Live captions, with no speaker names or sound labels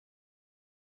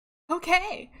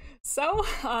Okay, so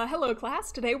hello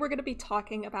class. Today we're going to be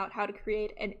talking about how to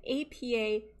create an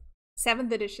APA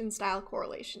 7th edition style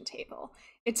correlation table.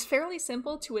 It's fairly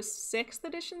simple to a 6th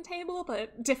edition table,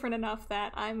 but different enough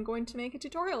that I'm going to make a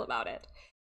tutorial about it.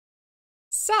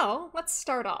 So let's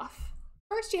start off.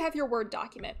 First, you have your Word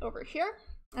document over here,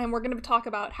 and we're going to talk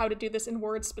about how to do this in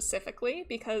Word specifically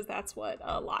because that's what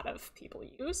a lot of people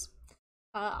use.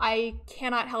 I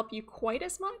cannot help you quite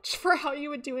as much for how you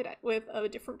would do it with a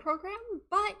different program,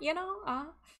 but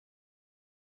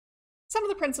some of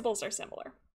the principles are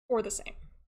similar or the same.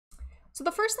 So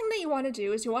the first thing that you want to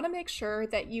do is you want to make sure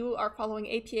that you are following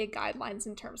APA guidelines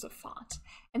in terms of font.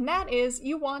 And that is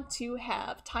you want to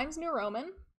have Times New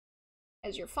Roman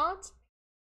as your font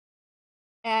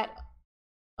at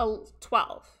a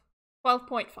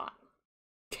 12-point font.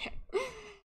 Okay.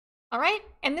 All right,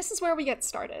 and this is where we get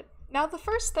started. Now, the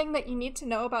first thing that you need to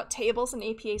know about tables in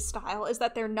APA style is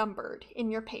that they're numbered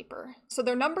in your paper. So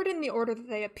they're numbered in the order that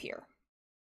they appear.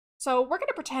 So we're going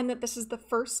to pretend that this is the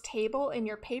first table in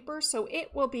your paper, so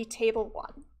it will be table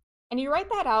 1. And you write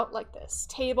that out like this.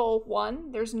 Table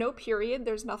 1, there's no period,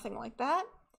 there's nothing like that.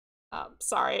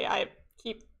 Sorry, I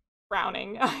keep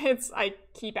frowning. I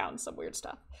keep out some weird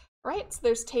stuff. All right, so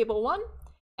there's table 1,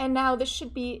 and now this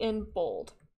should be in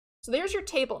bold. So there's your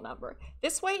table number.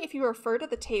 This way, if you refer to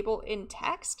the table in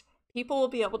text, people will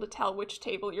be able to tell which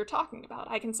table you're talking about.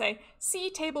 I can say,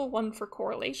 see table 1 for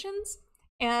correlations,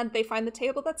 and they find the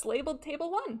table that's labeled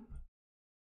table 1.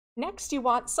 Next, you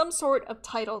want some sort of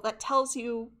title that tells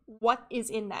you what is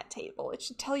in that table. It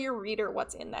should tell your reader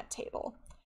what's in that table.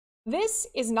 This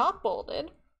is not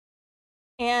bolded,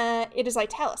 and it is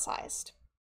italicized.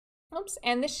 Oops,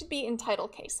 and this should be in title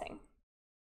casing.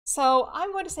 So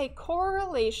I'm going to say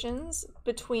correlations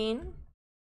between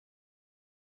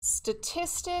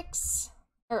statistics,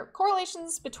 or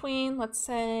correlations between, let's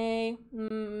say,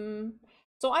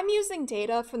 so I'm using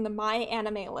data from the My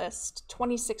Anime List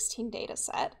 2016 data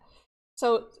set.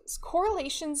 So it's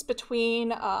correlations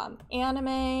between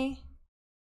anime,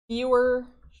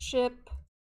 viewership,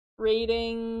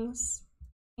 ratings,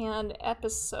 and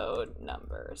episode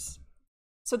numbers.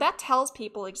 So that tells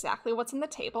people exactly what's in the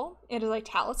table. It is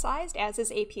italicized, as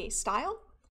is APA style,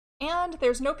 and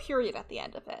there's no period at the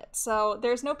end of it. So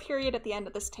there's no period at the end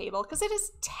of this table because it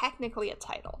is technically a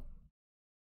title.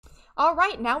 All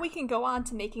right, now we can go on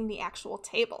to making the actual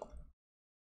table.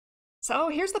 So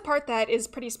here's the part that is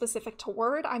pretty specific to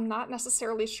Word. I'm not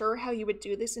necessarily sure how you would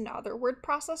do this in other word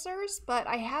processors, but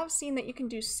I have seen that you can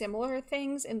do similar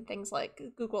things in things like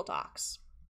Google Docs.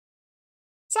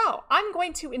 So I'm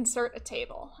going to insert a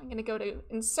table. I'm going to go to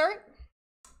Insert,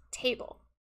 Table.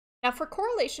 Now for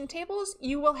correlation tables,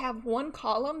 you will have one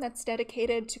column that's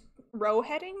dedicated to row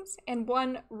headings and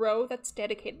one row that's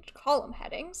dedicated to column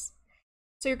headings.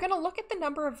 So you're going to look at the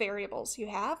number of variables you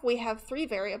have. We have 3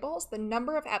 variables: the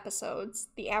number of episodes,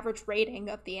 the average rating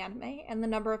of the anime, and the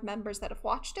number of members that have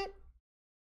watched it.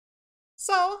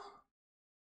 So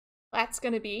that's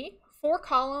going to be 4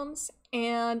 columns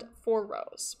and 4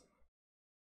 rows.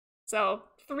 So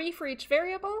 3 for each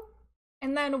variable,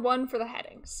 and then 1 for the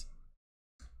headings.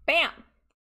 Bam!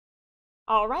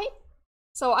 All right,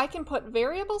 so I can put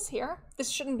variables here. This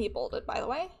shouldn't be bolded, by the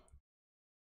way.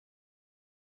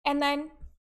 And then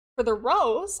for the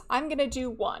rows, I'm going to do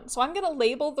 1. So I'm going to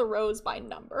label the rows by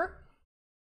number.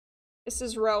 This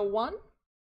is row 1.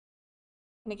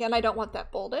 And again, I don't want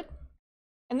that bolded.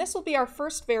 And this will be our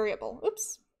first variable.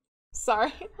 Oops,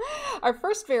 sorry. Our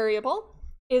first variable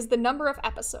is the number of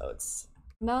episodes.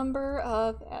 Number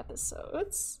of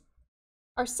episodes.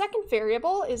 Our second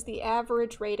variable is the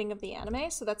average rating of the anime,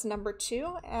 so that's number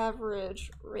 2, average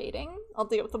rating. I'll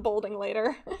deal with the bolding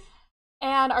later.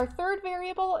 And our third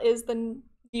variable is the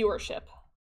viewership.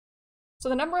 So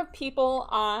the number of people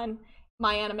on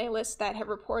My Anime List that have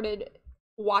reported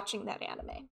watching that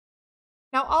anime.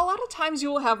 Now, a lot of times you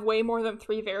will have way more than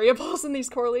 3 variables in these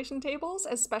correlation tables,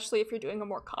 especially if you're doing a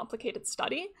more complicated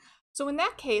study. So in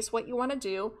that case, what you want to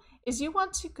do is you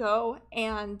want to go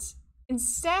and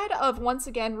instead of once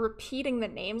again repeating the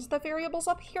names of the variables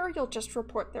up here, you'll just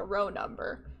report their row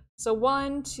number. So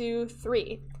 1, 2,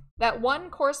 3. That 1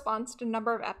 corresponds to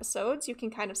number of episodes. You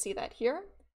can kind of see that here.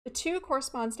 The 2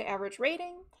 corresponds to average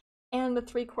rating, and the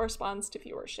 3 corresponds to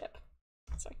viewership.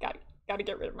 So I gotta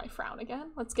get rid of my frown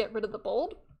again. Let's get rid of the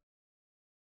bold.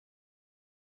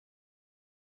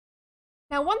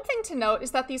 Now, one thing to note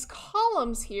is that these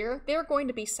columns here, they're going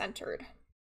to be centered.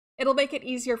 It'll make it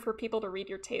easier for people to read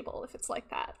your table if it's like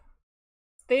that.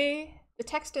 The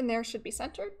text in there should be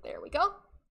centered. There we go.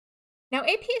 Now,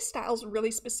 APA style is really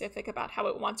specific about how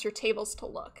it wants your tables to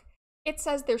look. It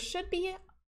says there should be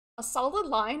a solid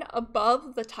line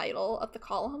above the title of the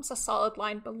columns, a solid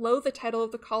line below the title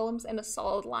of the columns, and a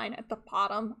solid line at the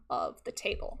bottom of the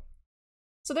table.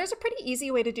 So there's a pretty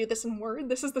easy way to do this in Word.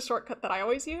 This is the shortcut that I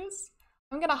always use.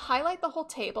 I'm going to highlight the whole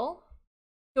table,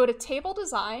 go to Table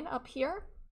Design up here,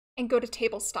 and go to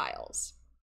Table Styles.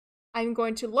 I'm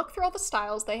going to look through all the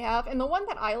styles they have, and the one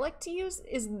that I like to use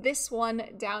is this one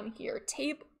down here,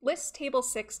 List Table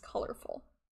 6 Colorful.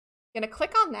 I'm going to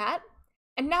click on that,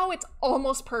 and now it's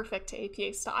almost perfect to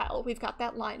APA style. We've got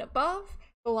that line above,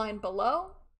 the line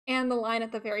below, and the line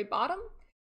at the very bottom,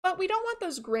 but we don't want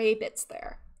those gray bits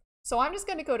there. So I'm just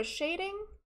going to go to Shading,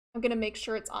 I'm going to make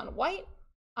sure it's on white,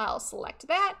 I'll select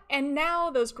that, and now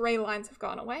those gray lines have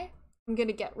gone away. I'm going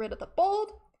to get rid of the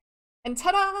bold, and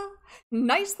ta-da!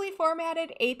 Nicely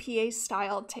formatted APA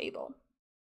styled table.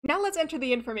 Now let's enter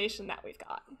the information that we've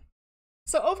got.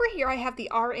 So over here I have the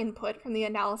R input from the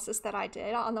analysis that I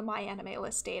did on the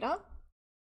MyAnimeList data.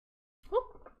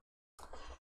 Whoop.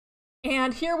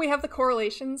 And here we have the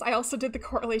correlations. I also did the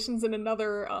correlations in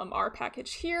another R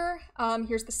package here.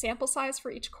 Here's the sample size for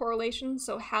each correlation,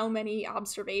 so how many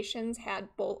observations had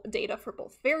data for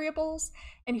both variables,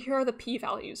 and here are the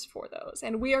p-values for those.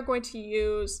 And we are going to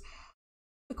use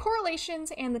the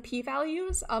correlations and the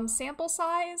p-values. Sample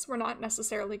size we're not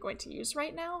necessarily going to use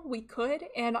right now. We could,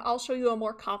 and I'll show you a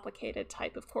more complicated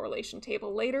type of correlation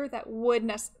table later that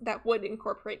would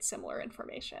incorporate similar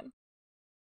information.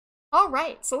 All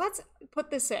right, so let's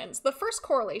put this in. So the first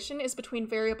correlation is between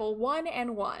variable 1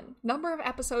 and 1, number of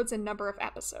episodes and number of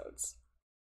episodes.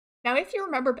 Now, if you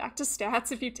remember back to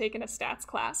stats, if you've taken a stats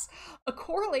class, a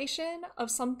correlation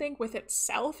of something with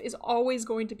itself is always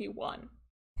going to be 1.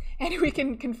 And we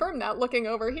can confirm that looking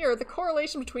over here. The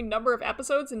correlation between number of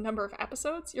episodes and number of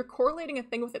episodes, you're correlating a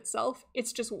thing with itself,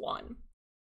 it's just 1.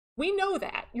 We know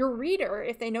that. Your reader,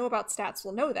 if they know about stats,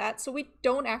 will know that, so we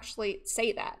don't actually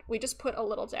say that. We just put a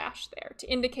little dash there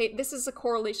to indicate this is a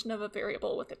correlation of a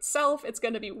variable with itself. It's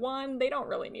going to be 1. They don't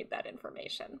really need that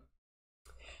information.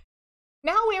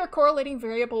 Now we are correlating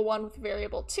variable 1 with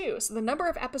variable 2, so the number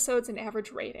of episodes and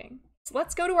average rating. So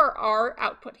let's go to our R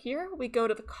output here. We go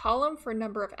to the column for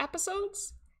number of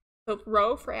episodes, the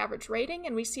row for average rating,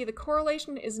 and we see the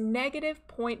correlation is negative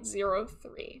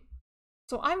 0.03.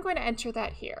 So I'm going to enter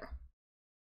that here.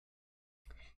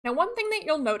 Now, one thing that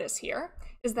you'll notice here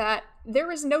is that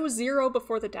there is no 0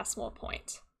 before the decimal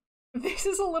point. This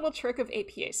is a little trick of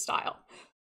APA style.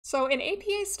 So in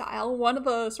APA style, one of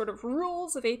the sort of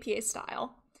rules of APA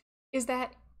style is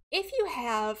that if you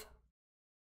have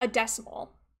a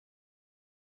decimal,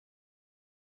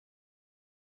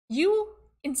 you,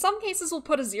 in some cases, will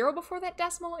put a 0 before that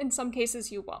decimal, in some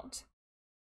cases you won't.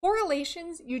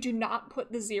 Correlations, you do not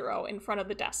put the 0 in front of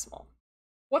the decimal.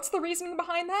 What's the reasoning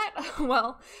behind that?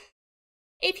 Well,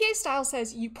 APA style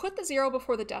says you put the 0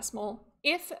 before the decimal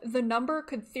if the number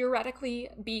could theoretically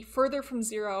be further from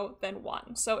 0 than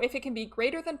 1. So if it can be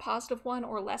greater than +1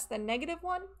 or less than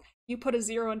 -1, you put a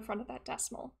 0 in front of that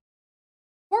decimal.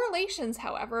 Correlations,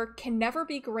 however, can never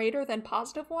be greater than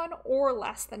 +1 or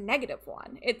less than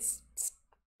 -1. It's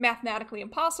mathematically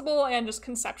impossible, and just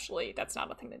conceptually, that's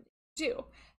not a thing to do.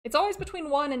 It's always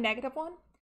between 1 and -1.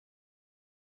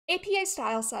 APA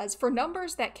style says for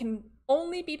numbers that can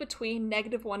only be between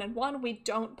 -1 and 1, we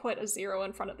don't put a 0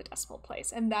 in front of the decimal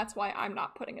place, and that's why I'm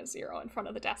not putting a 0 in front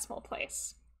of the decimal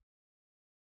place.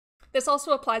 This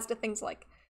also applies to things like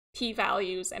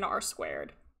p-values and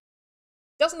r-squared.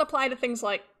 Doesn't apply to things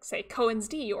like, say, Cohen's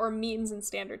d or means and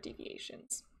standard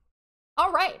deviations.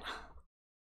 All right.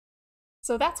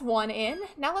 So that's 1 in.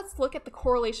 Now let's look at the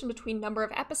correlation between number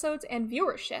of episodes and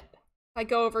viewership. If I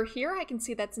go over here, I can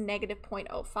see that's negative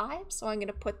 0.05, so I'm going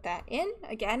to put that in.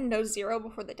 Again, no 0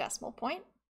 before the decimal point.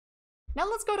 Now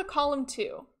let's go to column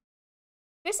 2.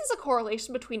 This is a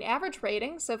correlation between average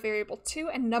rating, so variable 2,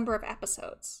 and number of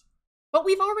episodes. But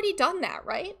we've already done that,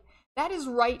 right? That is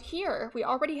right here. We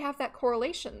already have that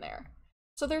correlation there.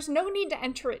 So there's no need to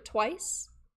enter it twice,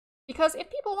 because if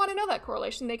people want to know that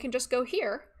correlation, they can just go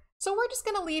here. So we're just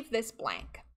going to leave this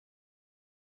blank.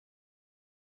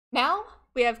 Now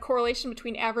we have correlation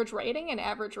between average rating and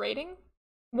average rating.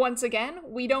 Once again,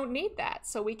 we don't need that,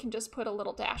 so we can just put a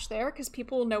little dash there because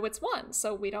people will know it's 1,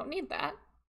 so we don't need that.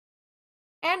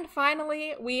 And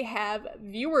finally, we have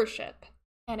viewership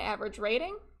and average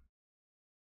rating.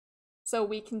 So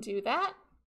we can do that.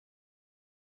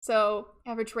 So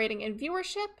average rating and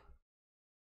viewership.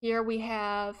 Here we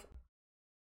have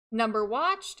number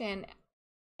watched and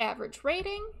average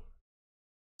rating.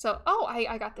 So, oh,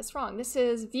 I got this wrong. This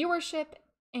is viewership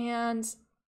and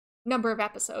number of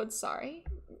episodes, sorry.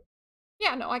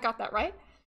 Yeah, no, I got that right.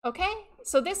 Okay,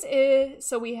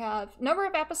 so we have number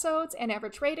of episodes and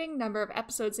average rating, number of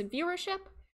episodes and viewership.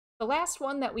 The last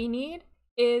one that we need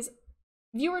is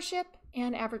viewership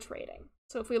and average rating.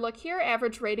 So if we look here,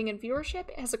 average rating and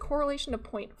viewership has a correlation of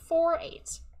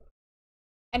 0.48.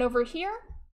 And over here,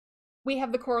 we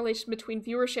have the correlation between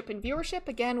viewership and viewership.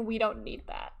 Again, we don't need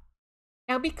that.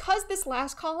 Now, because this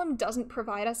last column doesn't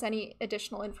provide us any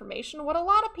additional information, what a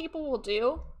lot of people will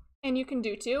do, and you can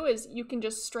do too, is you can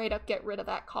just straight up get rid of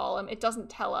that column. It doesn't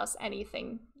tell us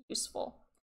anything useful.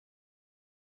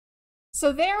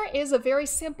 So there is a very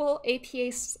simple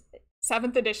APA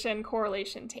 7th edition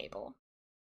correlation table.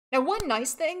 Now, one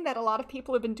nice thing that a lot of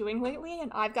people have been doing lately, and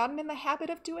I've gotten in the habit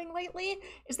of doing lately,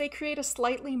 is they create a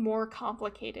slightly more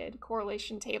complicated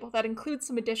correlation table that includes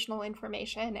some additional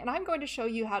information, and I'm going to show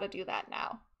you how to do that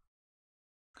now.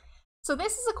 So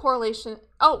this is a correlation.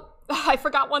 Oh, I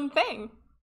forgot one thing.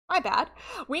 My bad.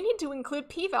 We need to include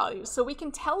p-values so we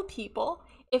can tell people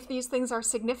if these things are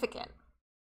significant.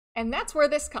 And that's where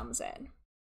this comes in.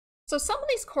 So some of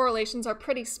these correlations are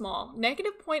pretty small.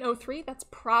 Negative 0.03, that's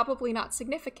probably not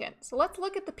significant. So let's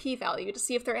look at the p-value to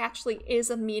see if there actually is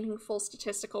a meaningful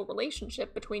statistical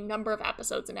relationship between number of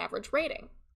episodes and average rating.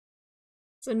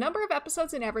 So number of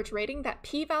episodes and average rating, that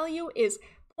p-value is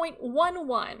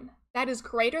 0.11. That is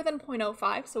greater than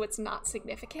 0.05, so it's not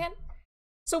significant.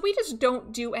 So we just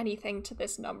don't do anything to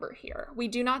this number here. We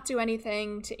do not do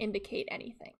anything to indicate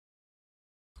anything.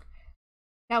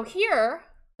 Now here,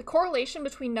 the correlation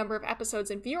between number of episodes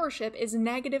and viewership is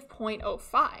negative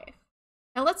 0.05.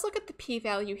 Now let's look at the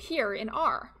p-value here in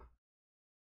R.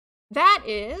 That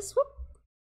is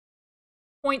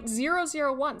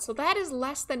 0.001, so that is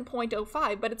less than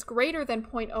 0.05, but it's greater than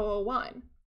 0.001.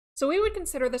 So we would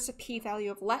consider this a p-value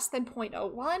of less than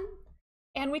 0.01,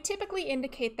 and we typically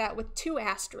indicate that with 2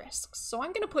 asterisks. So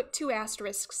I'm going to put 2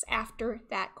 asterisks after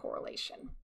that correlation.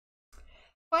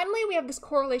 Finally, we have this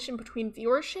correlation between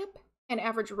viewership and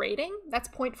average rating. That's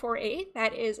 0.48.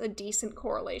 That is a decent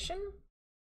correlation.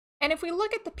 And if we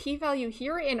look at the p-value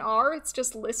here in R, it's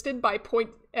just listed by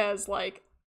as like,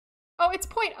 oh, it's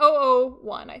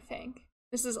 0.001, I think.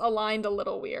 This is aligned a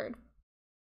little weird.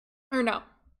 Or no,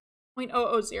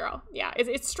 0.000. Yeah,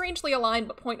 it's strangely aligned,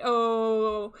 but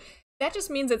 0.0, that just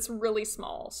means it's really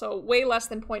small. So way less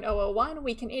than 0.001.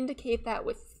 We can indicate that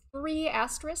with 3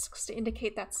 asterisks to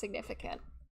indicate that's significant.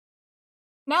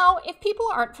 Now, if people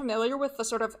aren't familiar with the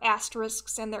sort of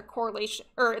asterisks and their correlation,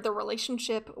 or the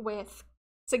relationship with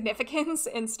significance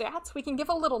in stats, we can give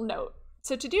a little note.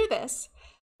 So to do this,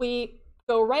 we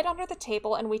go right under the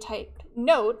table and we type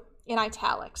note in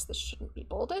italics. This shouldn't be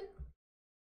bolded.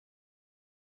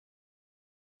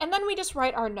 And then we just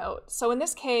write our note. So in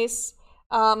this case,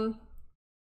 1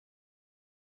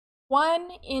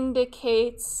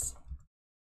 indicates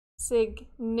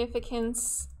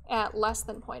significance at less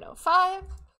than 0.05.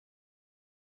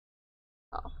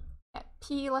 Oh, at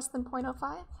p less than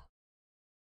 0.05.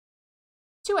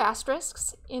 2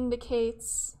 asterisks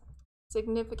indicates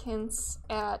significance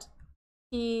at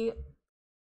p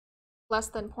less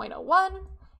than 0.01.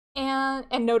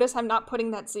 And notice I'm not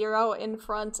putting that 0 in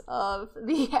front of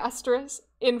the asterisk,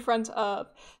 in front of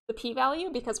the p-value,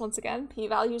 because once again,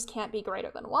 p-values can't be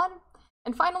greater than 1.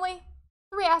 And finally,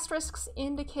 3 asterisks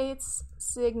indicates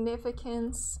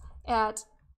significance at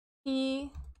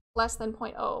p less than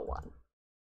 0.01.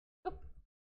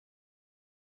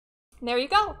 There you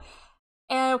go.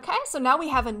 Okay, so now we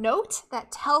have a note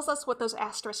that tells us what those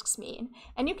asterisks mean.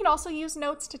 And you can also use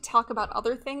notes to talk about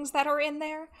other things that are in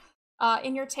there.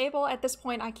 In your table, at this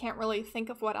point, I can't really think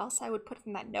of what else I would put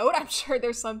in that note. I'm sure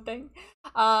there's something.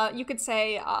 You could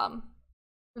say,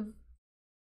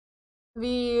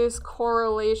 these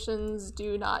correlations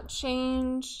do not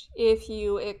change if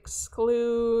you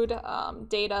exclude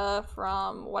data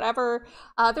from whatever.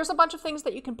 There's a bunch of things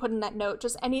that you can put in that note,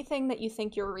 just anything that you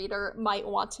think your reader might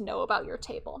want to know about your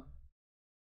table.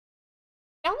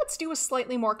 Now let's do a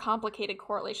slightly more complicated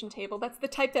correlation table. That's the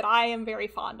type that I am very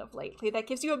fond of lately, that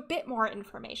gives you a bit more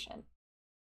information.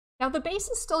 Now the base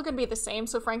is still going to be the same,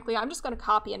 so frankly, I'm just going to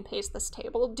copy and paste this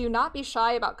table. Do not be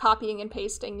shy about copying and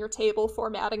pasting your table,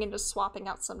 formatting, and just swapping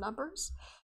out some numbers.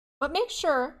 But make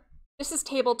sure, this is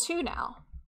table 2 now.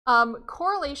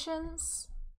 Correlations.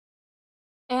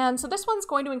 And so this one's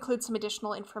going to include some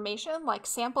additional information, like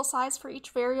sample size for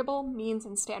each variable, means,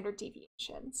 and standard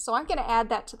deviation. So I'm going to add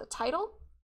that to the title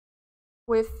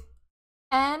with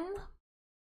n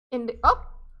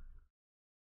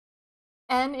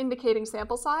indicating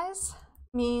sample size,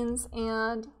 means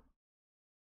and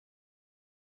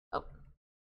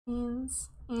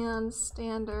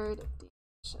standard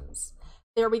deviations.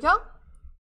 There we go.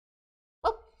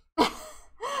 Oh.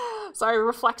 Sorry,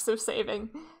 reflexive saving.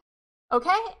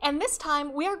 Okay, and this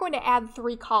time we are going to add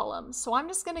 3 columns. So I'm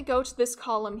just going to go to this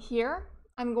column here.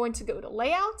 I'm going to go to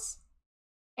Layouts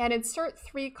and insert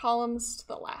 3 columns to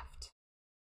the left,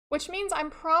 which means I'm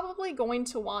probably going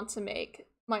to want to make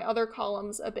my other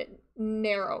columns a bit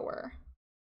narrower.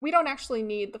 We don't actually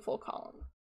need the full column.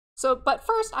 But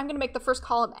first I'm going to make the first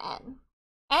column n.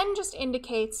 N just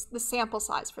indicates the sample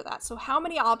size for that. So how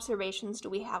many observations do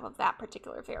we have of that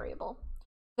particular variable?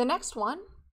 The next one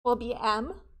will be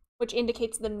m, which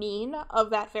indicates the mean of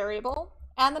that variable.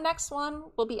 And the next one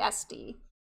will be SD.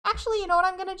 Actually, you know what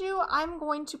I'm going to do? I'm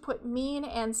going to put mean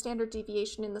and standard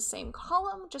deviation in the same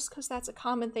column, just because that's a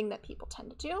common thing that people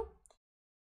tend to do.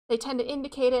 They tend to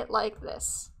indicate it like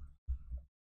this.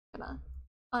 I'm going to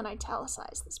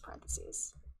unitalicize this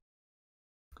parentheses.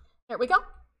 There we go.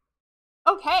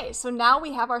 Okay, so now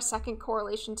we have our second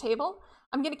correlation table.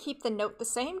 I'm going to keep the note the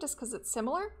same just because it's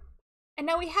similar. And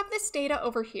now we have this data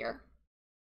over here.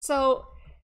 So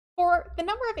for the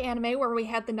number of anime where we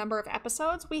had the number of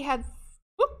episodes, we had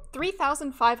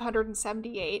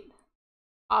 3,578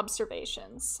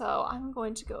 observations. So I'm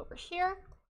going to go over here,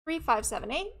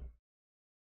 3,578.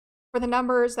 For the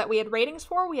numbers that we had ratings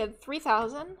for, we had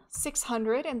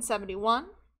 3,671.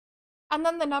 And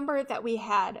then the number that we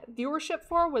had viewership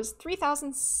for was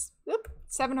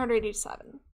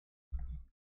 3,787.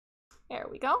 There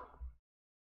we go.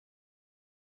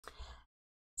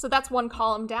 So that's one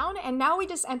column down, and now we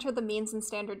just enter the means and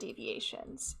standard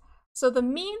deviations. So the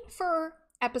mean for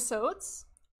episodes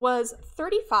was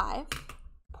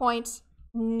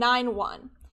 35.91.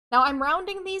 Now I'm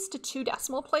rounding these to 2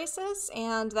 decimal places,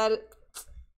 and that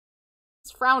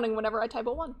it's frowning whenever I type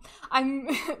a 1. I'm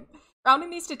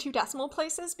rounding these to 2 decimal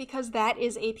places because that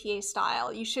is APA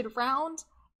style. You should round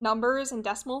numbers and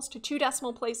decimals to 2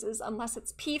 decimal places unless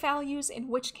it's p-values, in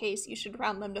which case you should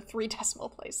round them to 3 decimal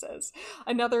places.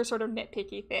 Another sort of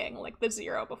nitpicky thing, like the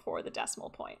 0 before the decimal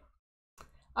point.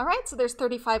 All right, so there's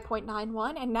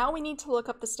 35.91, and now we need to look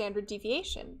up the standard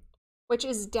deviation, which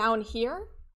is down here.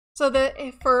 So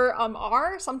for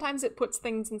R, sometimes it puts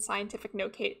things in scientific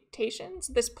notations.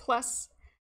 This plus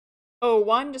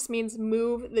 0.1 just means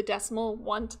move the decimal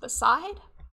 1 to the side,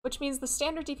 which means the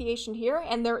standard deviation here,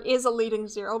 and there is a leading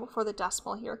 0 before the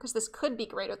decimal here, because this could be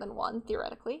greater than 1,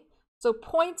 theoretically. So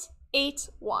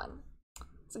 0.81.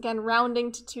 It's again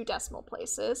rounding to 2 decimal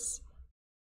places.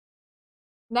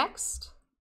 Next,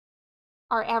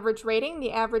 our average rating,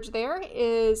 the average there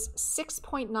is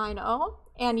 6.90.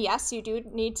 And yes, you do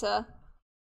need to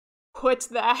put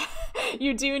that,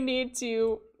 you do need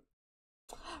to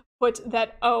put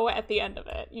that O at the end of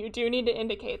it. You do need to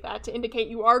indicate that, to indicate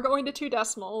you are going to 2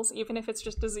 decimals, even if it's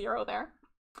just a 0 there.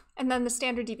 And then the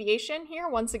standard deviation here,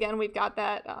 once again, we've got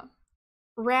that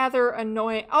rather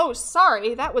annoying, oh,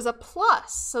 sorry, that was a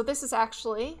plus. So this is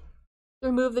actually,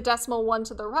 remove the decimal 1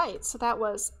 to the right. So that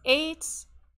was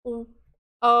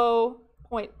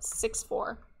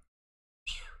 80.64.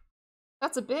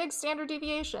 That's a big standard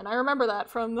deviation. I remember that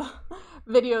from the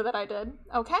video that I did.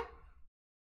 Okay.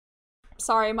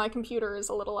 Sorry, my computer is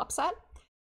a little upset.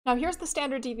 Now here's the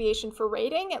standard deviation for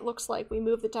rating. It looks like we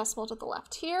move the decimal to the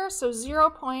left here, so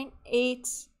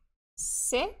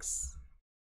 0.86.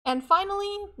 And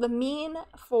finally, the mean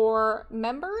for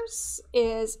members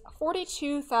is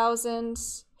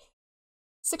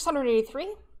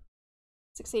 42,683,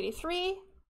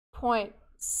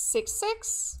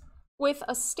 683.66, with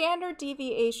a standard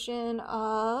deviation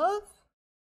of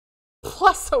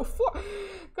plus 04.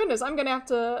 Goodness, I'm gonna have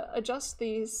to adjust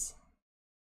these.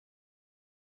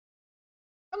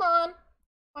 Come on.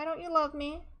 Why don't you love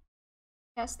me?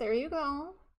 Yes, there you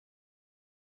go.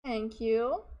 Thank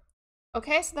you.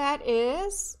 Okay, so that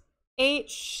is 8.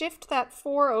 Shift that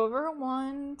 4 over.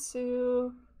 1,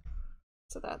 2.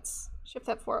 So that's, shift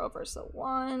that 4 over. So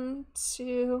 1,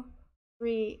 2,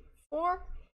 3, 4.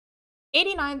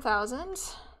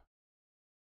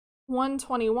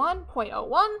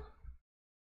 89,121.01.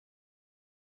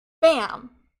 Bam!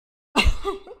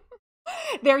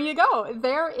 There you go.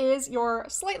 There is your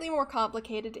slightly more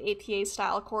complicated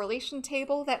APA-style correlation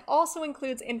table that also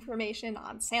includes information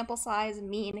on sample size,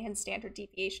 mean, and standard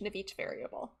deviation of each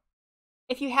variable.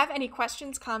 If you have any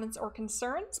questions, comments, or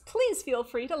concerns, please feel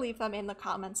free to leave them in the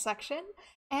comments section,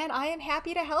 and I am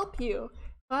happy to help you.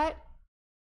 But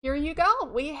here you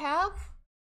go. We have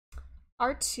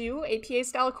are 2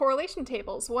 APA-style correlation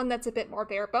tables, one that's a bit more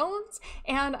bare bones,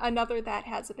 and another that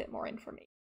has a bit more information.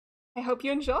 I hope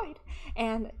you enjoyed,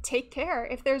 and take care.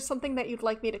 If there's something that you'd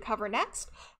like me to cover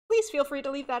next, please feel free to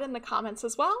leave that in the comments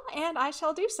as well, and I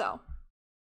shall do so.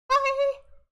 Bye!